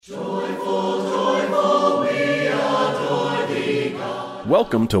Joyful, joyful, we adore thee, God.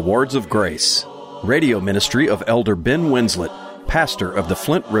 Welcome to Words of Grace, radio ministry of Elder Ben Winslet, pastor of the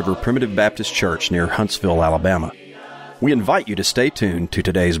Flint River Primitive Baptist Church near Huntsville, Alabama. We invite you to stay tuned to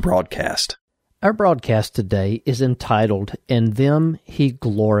today's broadcast. Our broadcast today is entitled, "In Them He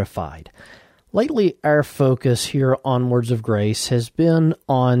Glorified." Lately, our focus here on Words of Grace has been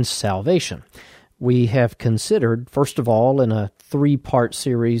on salvation. We have considered, first of all, in a three-part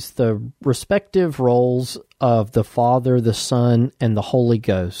series, the respective roles of the Father, the Son, and the Holy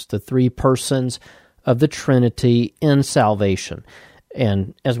Ghost, the three persons of the Trinity in salvation.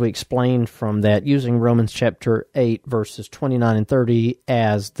 And as we explained from that, using Romans chapter 8, verses 29 and 30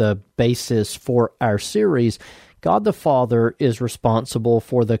 as the basis for our series, God the Father is responsible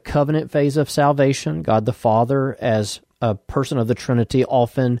for the covenant phase of salvation. God the Father, as a person of the Trinity,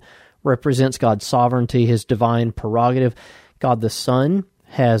 often represents God's sovereignty, His divine prerogative. God the Son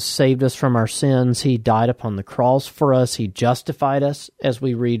has saved us from our sins. He died upon the cross for us. He justified us, as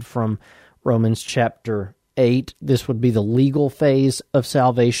we read from Romans chapter 8. This would be the legal phase of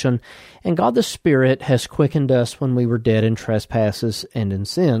salvation. And God the Spirit has quickened us when we were dead in trespasses and in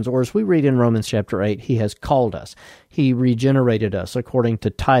sins. Or as we read in Romans chapter 8, He has called us. He regenerated us, according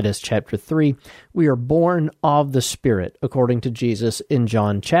to Titus chapter 3. We are born of the Spirit, according to Jesus in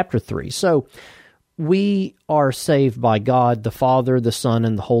John chapter 3. So we are saved by God, the Father, the Son,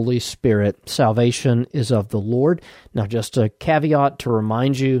 and the Holy Spirit. Salvation is of the Lord. Now, just a caveat to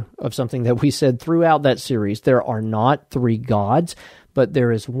remind you of something that we said throughout that series. There are not three gods, but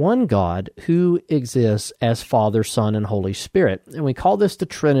there is one God who exists as Father, Son, and Holy Spirit. And we call this the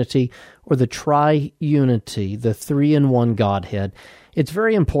Trinity, or the Triunity, the three-in-one Godhead. It's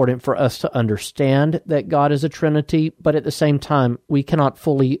very important for us to understand that God is a Trinity, but at the same time, we cannot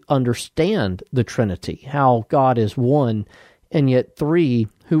fully understand the Trinity, how God is one, and yet three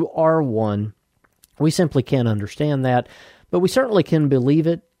who are one. We simply can't understand that, but we certainly can believe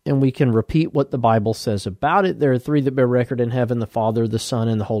it, and we can repeat what the Bible says about it. There are three that bear record in heaven, the Father, the Son,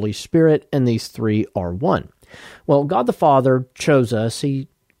 and the Holy Spirit, and these three are one. Well, God the Father chose us. He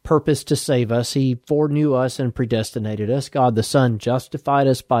purposed to save us. He foreknew us and predestinated us. God the Son justified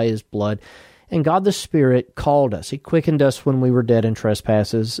us by His blood. And God the Spirit called us. He quickened us when we were dead in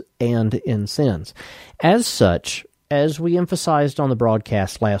trespasses and in sins. As such, as we emphasized on the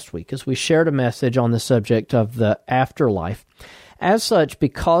broadcast last week, as we shared a message on the subject of the afterlife, as such,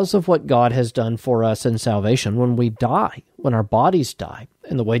 because of what God has done for us in salvation, when we die, when our bodies die,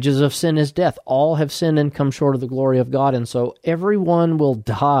 and the wages of sin is death, all have sinned and come short of the glory of God, and so everyone will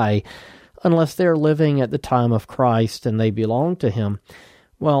die unless they're living at the time of Christ and they belong to Him.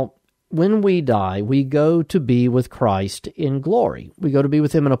 Well, when we die, we go to be with Christ in glory. We go to be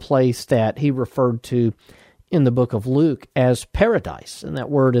with Him in a place that He referred to in the book of Luke as paradise. And that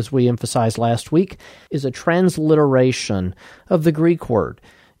word, as we emphasized last week, is a transliteration of the Greek word.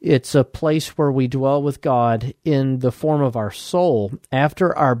 It's a place where we dwell with God in the form of our soul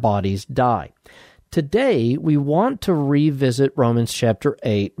after our bodies die. Today, we want to revisit Romans chapter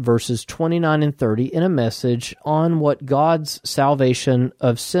 8, verses 29 and 30 in a message on what God's salvation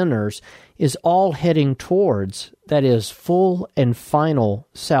of sinners is all heading towards, that is, full and final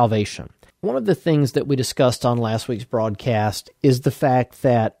salvation. One of the things that we discussed on last week's broadcast is the fact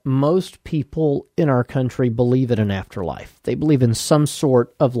that most people in our country believe in an afterlife. They believe in some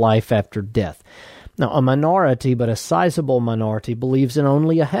sort of life after death. Now, a minority, but a sizable minority, believes in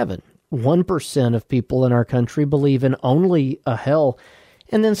only a heaven. 1% of people in our country believe in only a hell.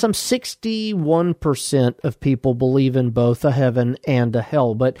 And then some 61% of people believe in both a heaven and a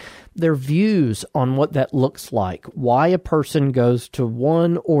hell. But their views on what that looks like, why a person goes to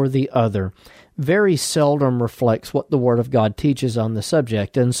one or the other, very seldom reflects what the Word of God teaches on the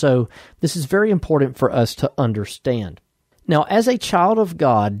subject. And so this is very important for us to understand. Now, as a child of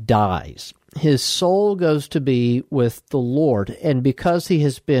God dies, his soul goes to be with the Lord. And because he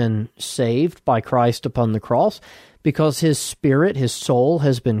has been saved by Christ upon the cross, because his spirit, his soul,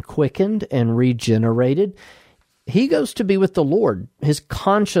 has been quickened and regenerated, he goes to be with the Lord. His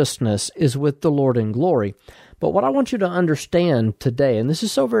consciousness is with the Lord in glory. But what I want you to understand today, and this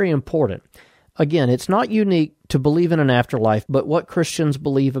is so very important, again, it's not unique to believe in an afterlife, but what Christians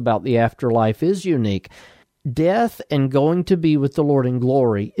believe about the afterlife is unique. Death and going to be with the Lord in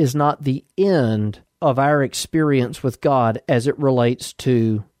glory is not the end of our experience with God as it relates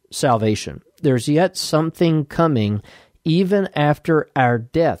to salvation. There's yet something coming even after our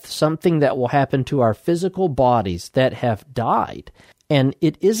death, something that will happen to our physical bodies that have died. And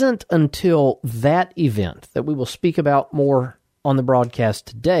it isn't until that event that we will speak about more on the broadcast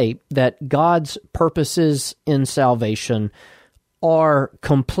today that God's purposes in salvation are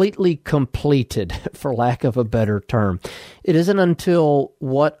completely completed, for lack of a better term. It isn't until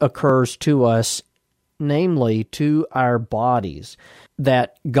what occurs to us, namely to our bodies,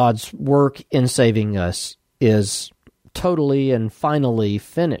 that God's work in saving us is totally and finally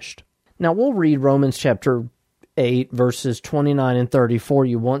finished. Now we'll read Romans chapter 8, verses 29 and 30 for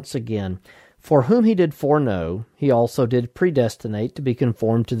you once again. For whom he did foreknow, he also did predestinate to be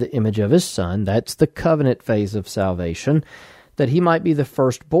conformed to the image of his Son. That's the covenant phase of salvation, that he might be the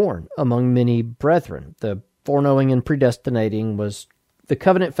firstborn among many brethren. The foreknowing and predestinating was the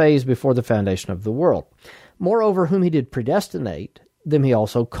covenant phase before the foundation of the world. Moreover, whom he did predestinate, them he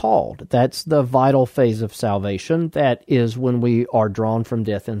also called. That's the vital phase of salvation. That is when we are drawn from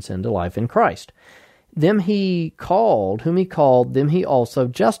death and sin to life in Christ. Them he called, whom he called, them he also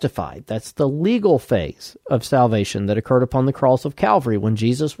justified. That's the legal phase of salvation that occurred upon the cross of Calvary when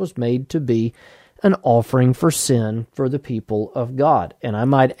Jesus was made to be an offering for sin for the people of God. And I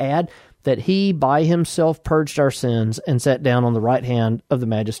might add that he by himself purged our sins and sat down on the right hand of the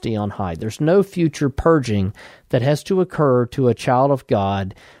Majesty on high. There's no future purging that has to occur to a child of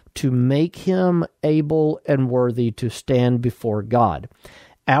God to make him able and worthy to stand before God.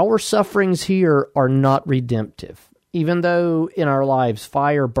 Our sufferings here are not redemptive. Even though in our lives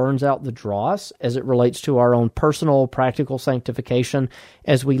fire burns out the dross as it relates to our own personal, practical sanctification,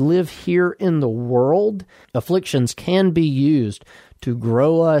 as we live here in the world, afflictions can be used to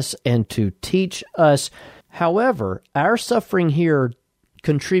grow us and to teach us. However, our suffering here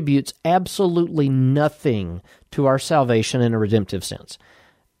contributes absolutely nothing to our salvation in a redemptive sense.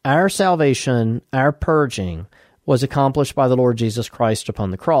 Our salvation, our purging, was accomplished by the Lord Jesus Christ upon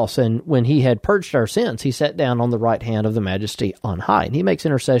the cross. And when he had purged our sins, he sat down on the right hand of the Majesty on high. And he makes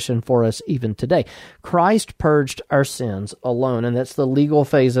intercession for us even today. Christ purged our sins alone, and that's the legal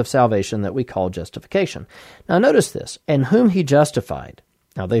phase of salvation that we call justification. Now notice this, and whom he justified.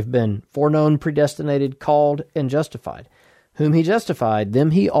 Now they've been foreknown, predestinated, called, and justified. Whom he justified, them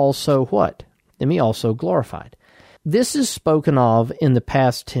he also what? Them he also glorified. This is spoken of in the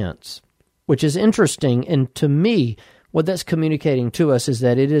past tense, which is interesting, and to me, what that's communicating to us is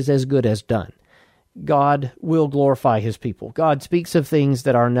that it is as good as done. God will glorify his people. God speaks of things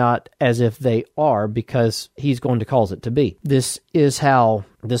that are not as if they are because he's going to cause it to be. This is how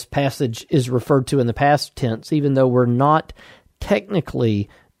this passage is referred to in the past tense, even though we're not technically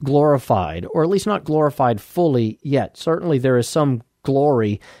glorified, or at least not glorified fully yet. Certainly there is some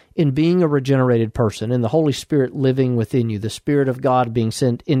glory in being a regenerated person, in the Holy Spirit living within you, the Spirit of God being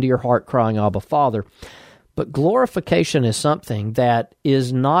sent into your heart crying, Abba, Father. But glorification is something that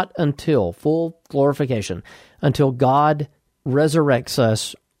is not until full glorification, until God resurrects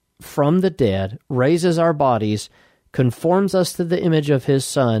us from the dead, raises our bodies, conforms us to the image of his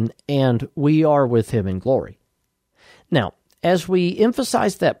Son, and we are with him in glory. Now, as we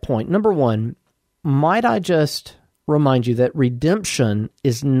emphasize that point, number one, might I just remind you that redemption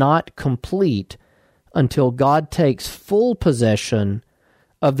is not complete until God takes full possession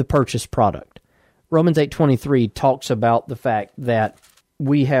of the purchased product. Romans 8:23 talks about the fact that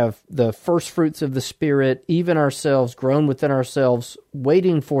we have the first fruits of the Spirit, even ourselves, grown within ourselves,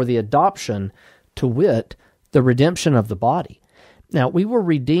 waiting for the adoption, to wit, the redemption of the body. Now, we were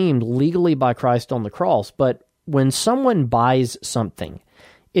redeemed legally by Christ on the cross, but when someone buys something,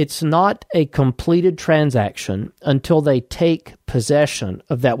 it's not a completed transaction until they take possession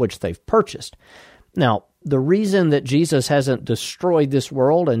of that which they've purchased. Now, the reason that Jesus hasn't destroyed this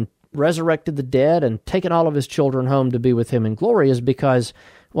world and resurrected the dead and taken all of his children home to be with him in glory is because,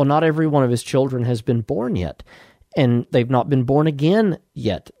 well, not every one of his children has been born yet, and they've not been born again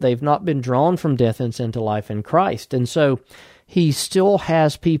yet. They've not been drawn from death and sin to life in Christ. And so he still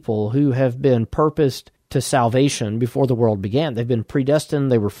has people who have been purposed to salvation before the world began. They've been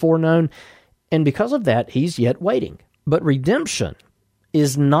predestined, they were foreknown, and because of that, he's yet waiting. But redemption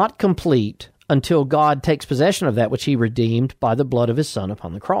is not complete until God takes possession of that which he redeemed by the blood of his Son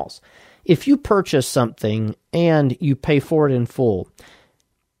upon the cross. If you purchase something and you pay for it in full,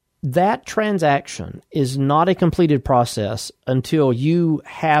 that transaction is not a completed process until you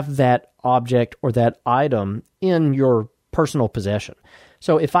have that object or that item in your personal possession.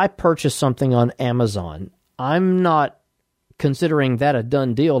 So if I purchase something on Amazon, I'm not considering that a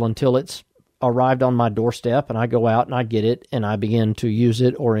done deal until it's arrived on my doorstep and I go out and I get it and I begin to use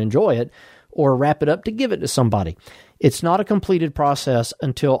it or enjoy it or wrap it up to give it to somebody. It's not a completed process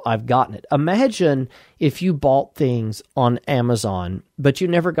until I've gotten it. Imagine if you bought things on Amazon, but you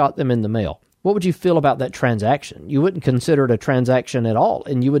never got them in the mail. What would you feel about that transaction? You wouldn't consider it a transaction at all,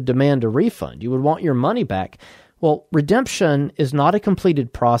 and you would demand a refund. You would want your money back. Well, redemption is not a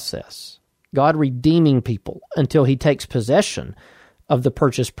completed process God redeeming people until he takes possession of the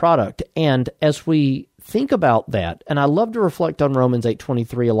purchased product. And as we think about that, and I love to reflect on Romans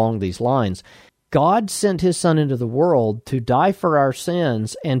 8:23 along these lines, God sent his Son into the world to die for our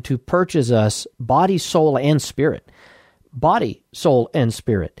sins and to purchase us body, soul, and spirit. Body, soul, and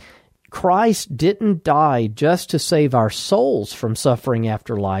spirit. Christ didn't die just to save our souls from suffering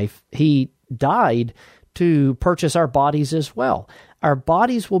after life. He died to purchase our bodies as well. Our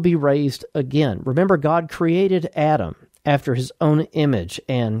bodies will be raised again. Remember, God created Adam after his own image,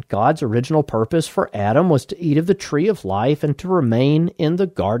 and God's original purpose for Adam was to eat of the tree of life and to remain in the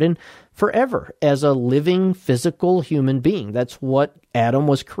garden forever as a living, physical human being. That's what Adam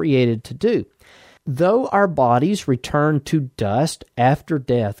was created to do. Though our bodies return to dust after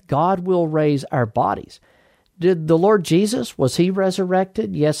death, God will raise our bodies. Did the Lord Jesus, was he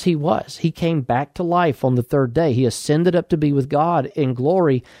resurrected? Yes, he was. He came back to life on the third day. He ascended up to be with God in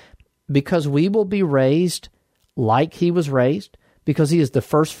glory because we will be raised like he was raised, because he is the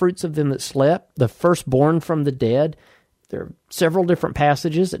first fruits of them that slept, the firstborn from the dead. There are several different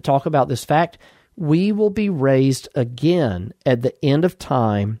passages that talk about this fact. We will be raised again at the end of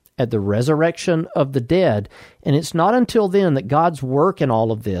time, at the resurrection of the dead, and it's not until then that God's work in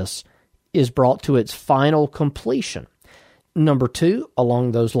all of this is brought to its final completion. Number two,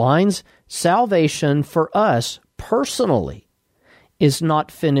 along those lines, salvation for us personally is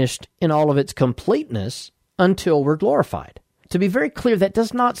not finished in all of its completeness until we're glorified. To be very clear, that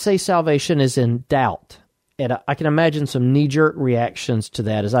does not say salvation is in doubt. And I can imagine some knee-jerk reactions to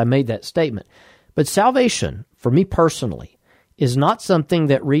that as I made that statement. But salvation, for me personally, is not something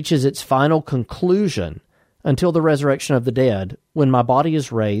that reaches its final conclusion until the resurrection of the dead, when my body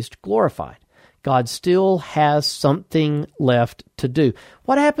is raised, glorified. God still has something left to do.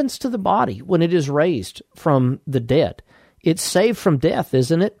 What happens to the body when it is raised from the dead? It's saved from death,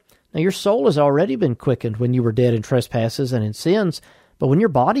 isn't it? Now, your soul has already been quickened when you were dead in trespasses and in sins, but when your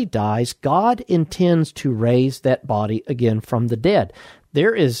body dies, God intends to raise that body again from the dead.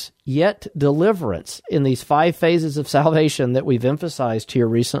 There is yet deliverance in these 5 phases of salvation that we've emphasized here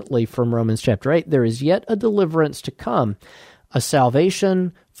recently from Romans chapter 8. There is yet a deliverance to come, a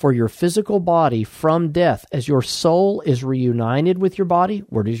salvation for your physical body from death. As your soul is reunited with your body,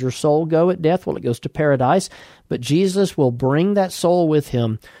 where does your soul go at death? Well, it goes to paradise, but Jesus will bring that soul with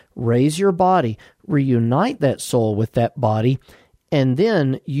him, raise your body, reunite that soul with that body, and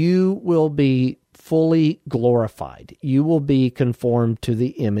then you will be fully glorified. You will be conformed to the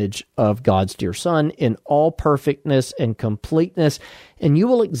image of God's dear Son in all perfectness and completeness, and you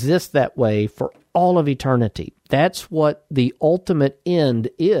will exist that way for all of eternity. That's what the ultimate end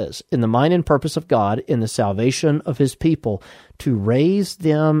is in the mind and purpose of God in the salvation of his people, to raise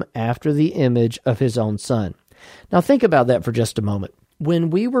them after the image of his own Son. Now think about that for just a moment. When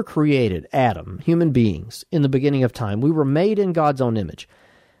we were created, Adam, human beings, in the beginning of time, we were made in God's own image.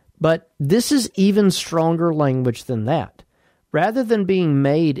 But this is even stronger language than that. Rather than being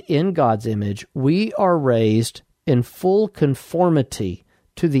made in God's image, we are raised in full conformity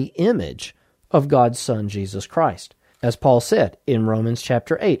to the image of God's Son, Jesus Christ. As Paul said in Romans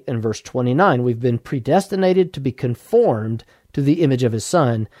chapter 8 and verse 29, we've been predestinated to be conformed to the image of his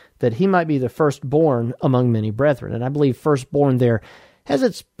Son, that he might be the firstborn among many brethren. And I believe firstborn there has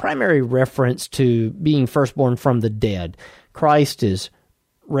its primary reference to being firstborn from the dead. Christ is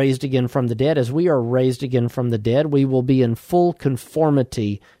raised again from the dead. As we are raised again from the dead, we will be in full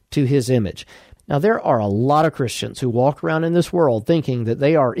conformity to his image. Now, there are a lot of Christians who walk around in this world thinking that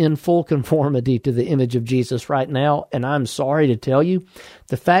they are in full conformity to the image of Jesus right now, and I'm sorry to tell you,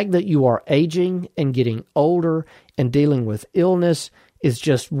 the fact that you are aging and getting older and dealing with illness is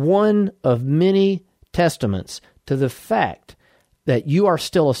just one of many testaments to the fact that you are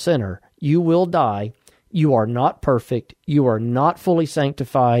still a sinner. You will die. You are not perfect. You are not fully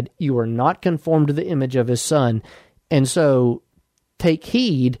sanctified. You are not conformed to the image of his Son. And so take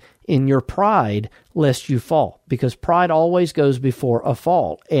heed in your pride lest you fall, because pride always goes before a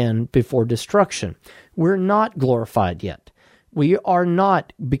fall and before destruction. We're not glorified yet. We are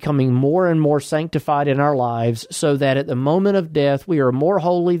not becoming more and more sanctified in our lives so that at the moment of death we are more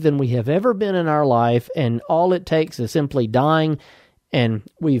holy than we have ever been in our life, and all it takes is simply dying and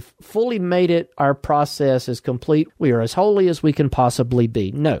we've fully made it. Our process is complete. We are as holy as we can possibly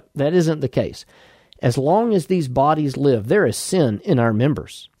be. No, that isn't the case. As long as these bodies live, there is sin in our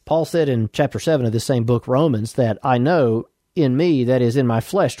members. Paul said in chapter 7 of this same book, Romans, that I know in me, that is in my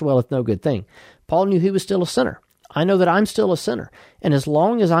flesh, dwelleth no good thing. Paul knew he was still a sinner. I know that I'm still a sinner. And as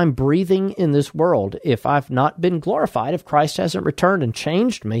long as I'm breathing in this world, if I've not been glorified, if Christ hasn't returned and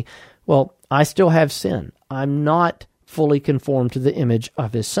changed me, well, I still have sin. I'm not fully conformed to the image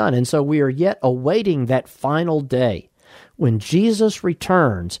of his Son. And so we are yet awaiting that final day when Jesus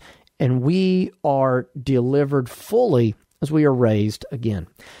returns and we are delivered fully as we are raised again.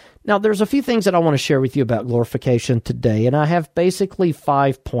 Now, there's a few things that I want to share with you about glorification today, and I have basically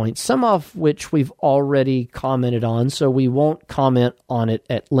 5 points, some of which we've already commented on, so we won't comment on it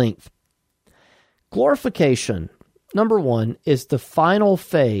at length. Glorification, number one, is the final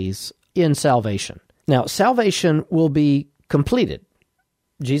phase in salvation. Now, salvation will be completed.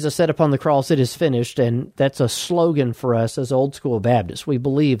 Jesus said upon the cross, "It is finished," and that's a slogan for us as Old School Baptists. We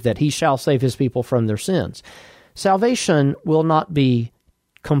believe that he shall save his people from their sins. Salvation will not be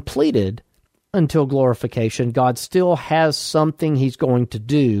completed until glorification. God still has something he's going to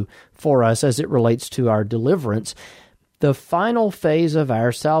do for us as it relates to our deliverance. The final phase of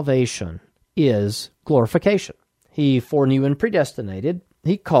our salvation is glorification. He foreknew and predestinated,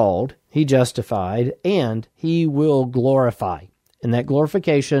 he called, he justified, and he will glorify. And that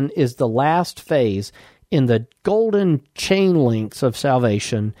glorification is the last phase in the golden chain links of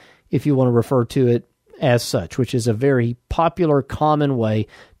salvation, if you want to refer to it as such, which is a very popular, common way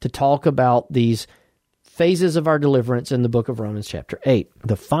to talk about these phases of our deliverance in the book of Romans chapter 8.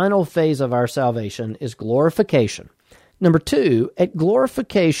 The final phase of our salvation is glorification. Number two, at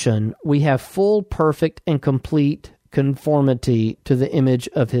glorification, we have full, perfect, and complete conformity to the image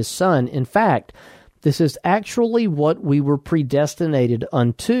of his Son. In fact, this is actually what we were predestinated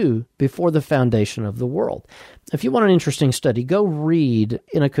unto before the foundation of the world. If you want an interesting study, go read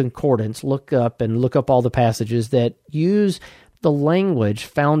in a concordance, look up all the passages that use the language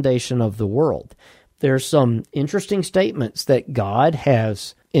foundation of the world. There's some interesting statements that God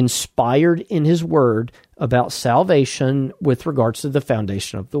has inspired in his word about salvation with regards to the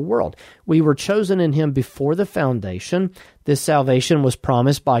foundation of the world. We were chosen in him before the foundation. This salvation was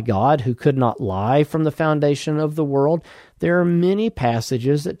promised by God, who could not lie from the foundation of the world. There are many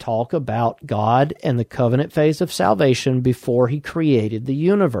passages that talk about God and the covenant phase of salvation before he created the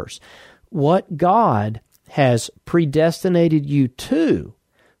universe. What God has predestinated you to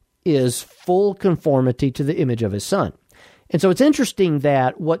is full conformity to the image of his Son. And so it's interesting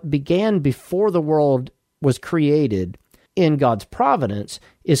that what began before the world was created in God's providence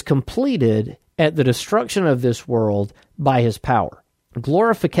is completed at the destruction of this world by his power.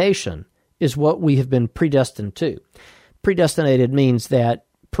 Glorification is what we have been predestined to. Predestinated means that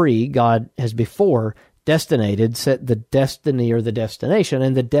God has before destinated, set the destiny or the destination,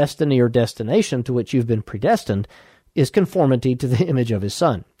 and the destiny or destination to which you've been predestined is conformity to the image of his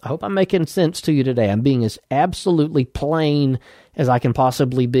Son. I hope I'm making sense to you today. I'm being as absolutely plain as I can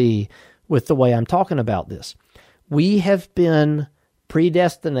possibly be with the way I'm talking about this. We have been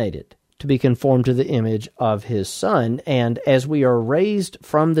predestinated to be conformed to the image of his Son, and as we are raised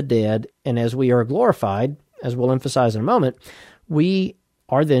from the dead and as we are glorified, as we'll emphasize in a moment, we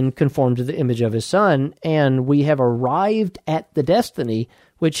are then conformed to the image of his Son, and we have arrived at the destiny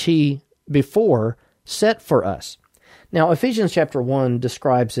which he before set for us. Now, Ephesians chapter 1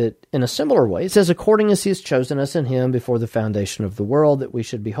 describes it in a similar way. It says, "According as he has chosen us in him before the foundation of the world, that we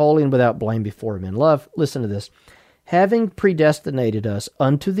should be holy and without blame before him in love." Listen to this. "Having predestinated us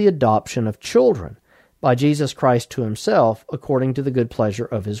unto the adoption of children by Jesus Christ to himself, according to the good pleasure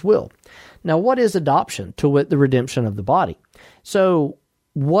of his will." Now, what is adoption? To wit, the redemption of the body. So,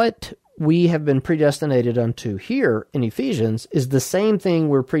 what we have been predestinated unto here in Ephesians is the same thing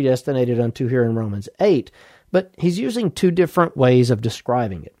we're predestinated unto here in Romans 8, but he's using two different ways of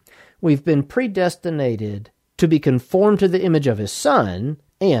describing it. We've been predestinated to be conformed to the image of his Son,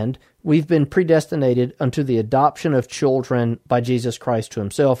 and we've been predestinated unto the adoption of children by Jesus Christ to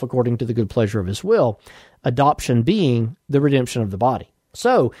himself, according to the good pleasure of his will, adoption being the redemption of the body.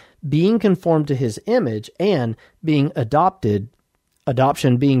 So, being conformed to his image and being adopted,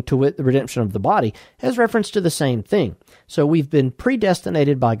 adoption being to wit the redemption of the body, has reference to the same thing. So we've been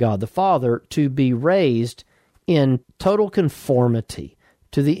predestinated by God the Father to be raised in total conformity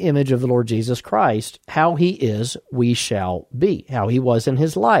to the image of the Lord Jesus Christ. How he is, we shall be. How he was in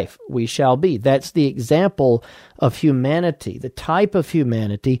his life, we shall be. That's the example of humanity, the type of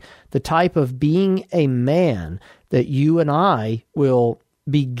humanity, the type of being a man that you and I will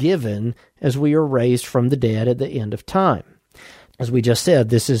be given as we are raised from the dead at the end of time. As we just said,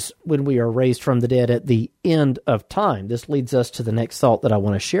 this is when we are raised from the dead at the end of time. This leads us to the next thought that I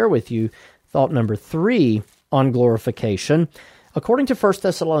want to share with you, thought number 3 on glorification. According to 1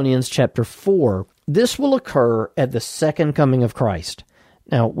 Thessalonians chapter 4, this will occur at the second coming of Christ.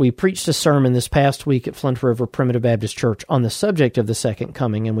 Now, we preached a sermon this past week at Flint River Primitive Baptist Church on the subject of the second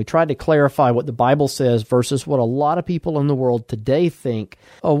coming, and we tried to clarify what the Bible says versus what a lot of people in the world today think,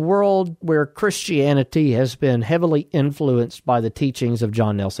 a world where Christianity has been heavily influenced by the teachings of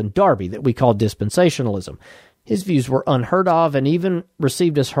John Nelson Darby that we call dispensationalism. His views were unheard of and even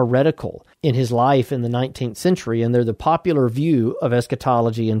received as heretical in his life in the 19th century, and they're the popular view of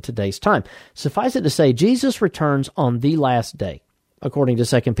eschatology in today's time. Suffice it to say, Jesus returns on the last day, according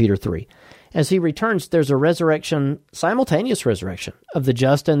to 2 Peter 3. As he returns, there's a resurrection, simultaneous resurrection, of the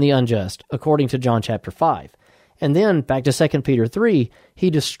just and the unjust, according to John chapter 5. And then, back to 2 Peter 3,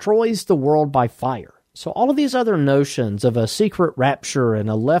 he destroys the world by fire. So all of these other notions of a secret rapture and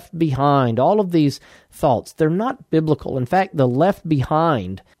a left behind, all of these thoughts, they're not biblical. In fact, the left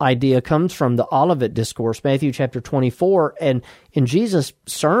behind idea comes from the Olivet Discourse, Matthew chapter 24, and in Jesus'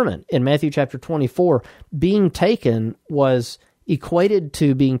 sermon in Matthew chapter 24, being taken was equated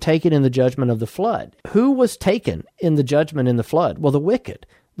to being taken in the judgment of the flood. Who was taken in the judgment in the flood? Well, the wicked.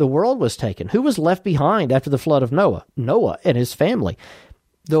 The world was taken. Who was left behind after the flood of Noah? Noah and his family.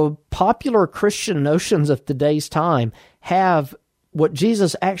 The popular Christian notions of today's time have what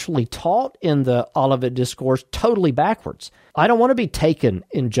Jesus actually taught in the Olivet Discourse totally backwards. I don't want to be taken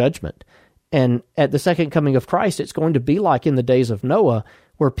in judgment. And at the second coming of Christ, it's going to be like in the days of Noah,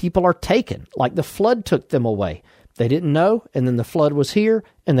 where people are taken, like the flood took them away. They didn't know, and then the flood was here,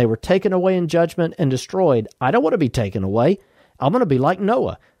 and they were taken away in judgment and destroyed. I don't want to be taken away. I'm going to be like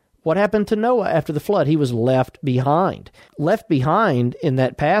Noah. What happened to Noah after the flood? He was left behind. Left behind in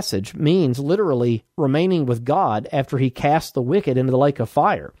that passage means literally remaining with God after he cast the wicked into the lake of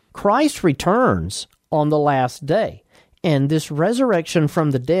fire. Christ returns on the last day, and this resurrection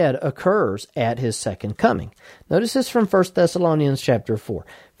from the dead occurs at his second coming. Notice this from 1 Thessalonians chapter 4.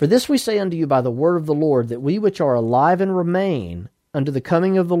 For this we say unto you by the word of the Lord, that we which are alive and remain unto the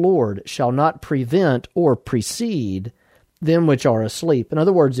coming of the Lord shall not prevent or precede them which are asleep. In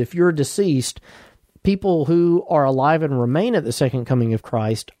other words, if you're deceased, people who are alive and remain at the second coming of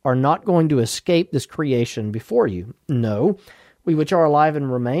Christ are not going to escape this creation before you. No, we which are alive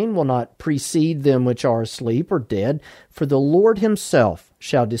and remain will not precede them which are asleep or dead, for the Lord himself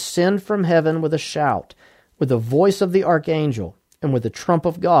shall descend from heaven with a shout, with the voice of the archangel, and with the trump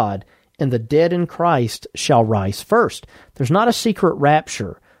of God, and the dead in Christ shall rise first. There's not a secret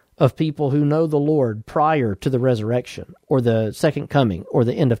rapture of people who know the Lord prior to the resurrection or the second coming or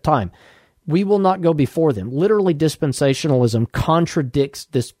the end of time. We will not go before them. Literally, dispensationalism contradicts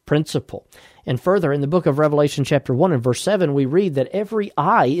this principle. And further, in the book of Revelation chapter 1 and verse 7, we read that every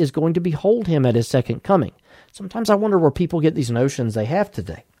eye is going to behold him at his second coming. Sometimes I wonder where people get these notions they have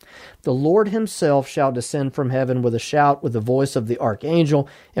today. The Lord himself shall descend from heaven with a shout, with the voice of the archangel,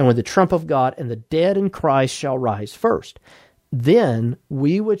 and with the trump of God, and the dead in Christ shall rise first. Then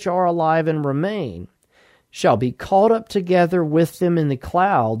we which are alive and remain shall be caught up together with them in the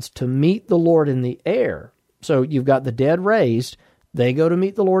clouds to meet the Lord in the air. So you've got the dead raised. They go to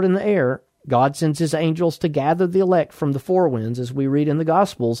meet the Lord in the air. God sends his angels to gather the elect from the four winds, as we read in the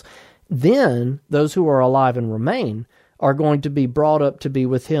Gospels. Then those who are alive and remain are going to be brought up to be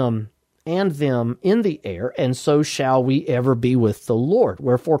with him and them in the air, and so shall we ever be with the Lord.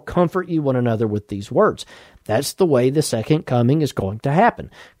 Wherefore comfort ye one another with these words. That's the way the second coming is going to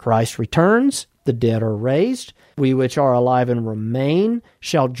happen. Christ returns, the dead are raised, we which are alive and remain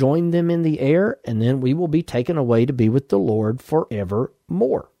shall join them in the air, and then we will be taken away to be with the Lord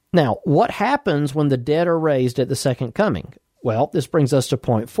forevermore. Now, what happens when the dead are raised at the second coming? Well, this brings us to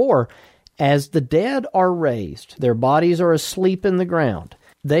point 4. As the dead are raised, their bodies are asleep in the ground.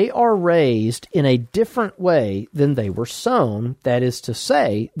 They are raised in a different way than they were sown. That is to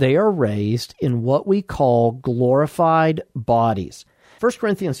say, they are raised in what we call glorified bodies. 1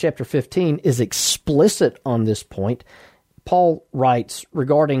 Corinthians chapter 15 is explicit on this point. Paul writes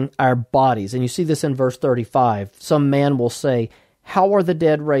regarding our bodies, and you see this in verse 35. Some man will say, how are the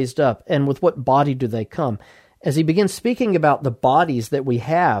dead raised up, and with what body do they come? As he begins speaking about the bodies that we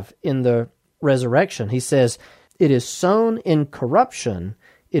have in the resurrection, he says, it is sown in corruption,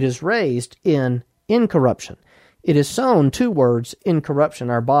 it is raised in incorruption. It is sown, 2 words, in corruption,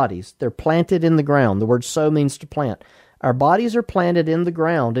 our bodies. They're planted in the ground. The word sow means to plant. Our bodies are planted in the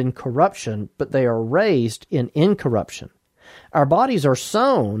ground in corruption, but they are raised in incorruption. Our bodies are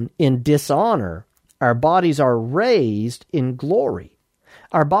sown in dishonor. Our bodies are raised in glory.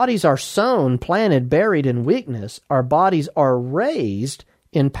 Our bodies are sown, planted, buried in weakness. Our bodies are raised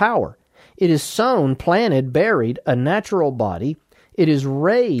in power. It is sown, planted, buried, a natural body. It is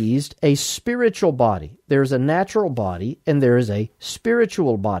raised a spiritual body. There's a natural body and there is a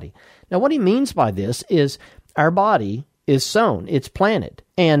spiritual body. Now, what he means by this is our body is sown, it's planted.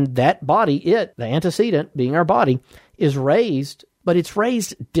 And that body, the antecedent, being our body, is raised, but it's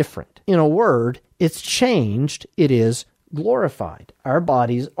raised different. In a word, it's changed, it is glorified. Our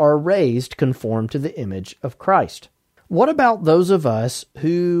bodies are raised conformed to the image of Christ. What about those of us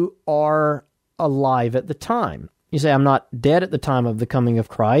who are alive at the time? You say, I'm not dead at the time of the coming of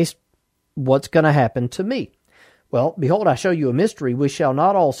Christ. What's going to happen to me? Well, behold, I show you a mystery. We shall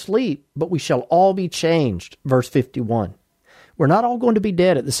not all sleep, but we shall all be changed. Verse 51. We're not all going to be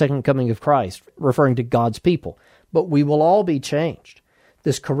dead at the second coming of Christ, referring to God's people, but we will all be changed.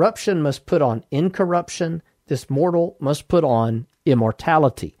 This corruption must put on incorruption. This mortal must put on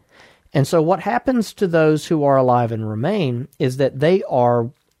immortality. And so what happens to those who are alive and remain is that they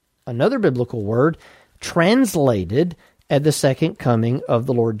are, another biblical word, translated at the second coming of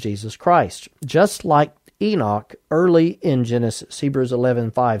the Lord Jesus Christ. Just like Enoch early in Genesis. Hebrews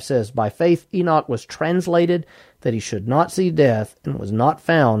 11:5 says, by faith Enoch was translated that he should not see death and was not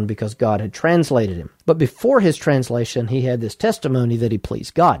found because God had translated him. But before his translation, he had this testimony that he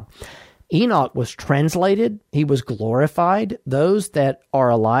pleased God. Enoch was translated. He was glorified. Those that are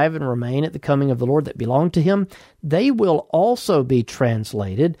alive and remain at the coming of the Lord that belong to him, they will also be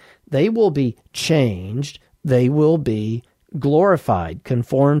translated. They will be changed. They will be glorified,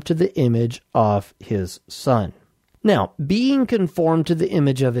 conformed to the image of his Son. Now, being conformed to the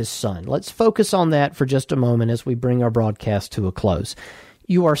image of his Son, let's focus on that for just a moment as we bring our broadcast to a close.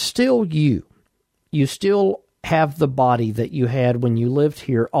 You are still you. You still have the body that you had when you lived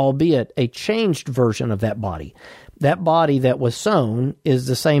here, albeit a changed version of that body. That body that was sown is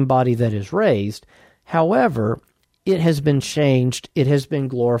the same body that is raised. However, it has been changed, it has been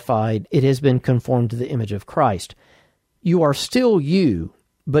glorified, it has been conformed to the image of Christ. You are still you,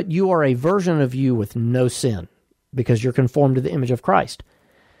 but you are a version of you with no sin, because you're conformed to the image of Christ.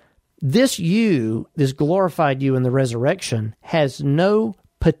 This you, this glorified you in the resurrection, has no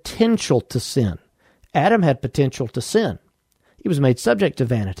potential to sin. Adam had potential to sin. He was made subject to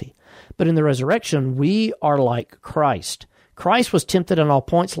vanity. But in the resurrection, we are like Christ. Christ was tempted in all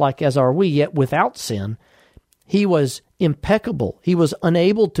points like as are we, yet without sin. He was impeccable. He was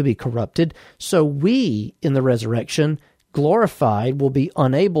unable to be corrupted. So we, in the resurrection, glorified, will be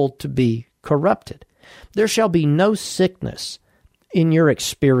unable to be corrupted. There shall be no sickness in your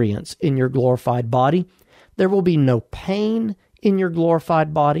experience in your glorified body. There will be no pain in your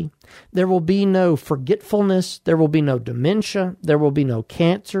glorified body. There will be no forgetfulness. There will be no dementia. There will be no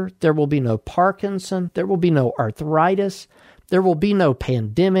cancer. There will be no Parkinson. There will be no arthritis. There will be no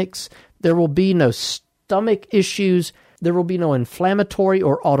pandemics. There will be no stomach issues. There will be no inflammatory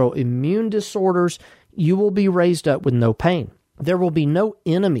or autoimmune disorders. You will be raised up with no pain. There will be no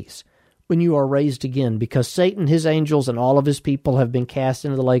enemies when you are raised again, because Satan, his angels, and all of his people have been cast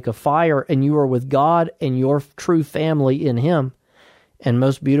into the lake of fire, and you are with God and your true family in him. And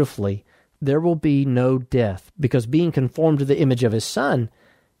most beautifully, there will be no death, because being conformed to the image of his Son,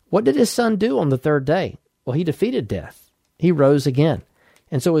 what did his Son do on the third day? Well, he defeated death. He rose again.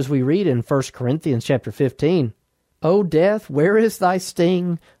 And so as we read in 1 Corinthians chapter 15, O death, where is thy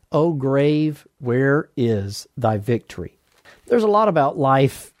sting? O grave, where is thy victory? There's a lot about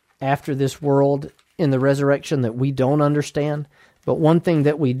life after this world in the resurrection that we don't understand, but one thing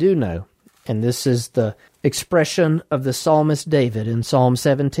that we do know, and this is the expression of the psalmist David in Psalm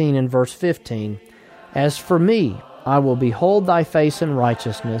 17 and verse 15, As for me, I will behold thy face in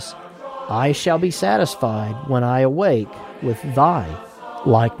righteousness. I shall be satisfied when I awake with thy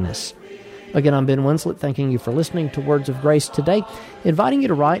likeness. Again, I'm Ben Winslet, thanking you for listening to Words of Grace today, inviting you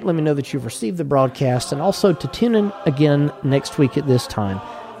to write, let me know that you've received the broadcast, and also to tune in again next week at this time.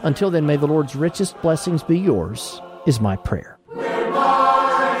 Until then, may the Lord's richest blessings be yours, is my prayer. We're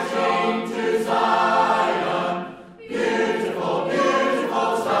marching to Zion, beautiful,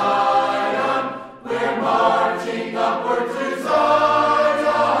 beautiful Zion. We're marching upward to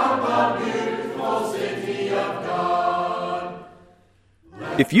Zion, the beautiful city of God.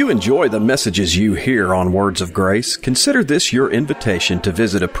 If you enjoy the messages you hear on Words of Grace, consider this your invitation to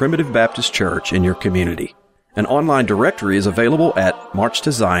visit a Primitive Baptist church in your community. An online directory is available at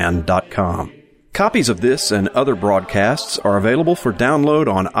marchtozion.com. Copies of this and other broadcasts are available for download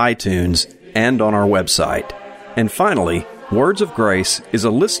on iTunes and on our website. And finally, Words of Grace is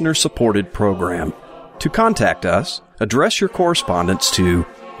a listener-supported program. To contact us, address your correspondence to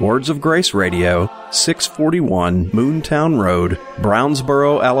Words of Grace Radio, 641 Moontown Road,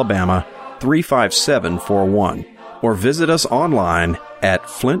 Brownsboro, Alabama, 35741, or visit us online at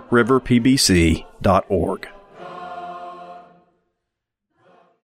flintriverpbc.org.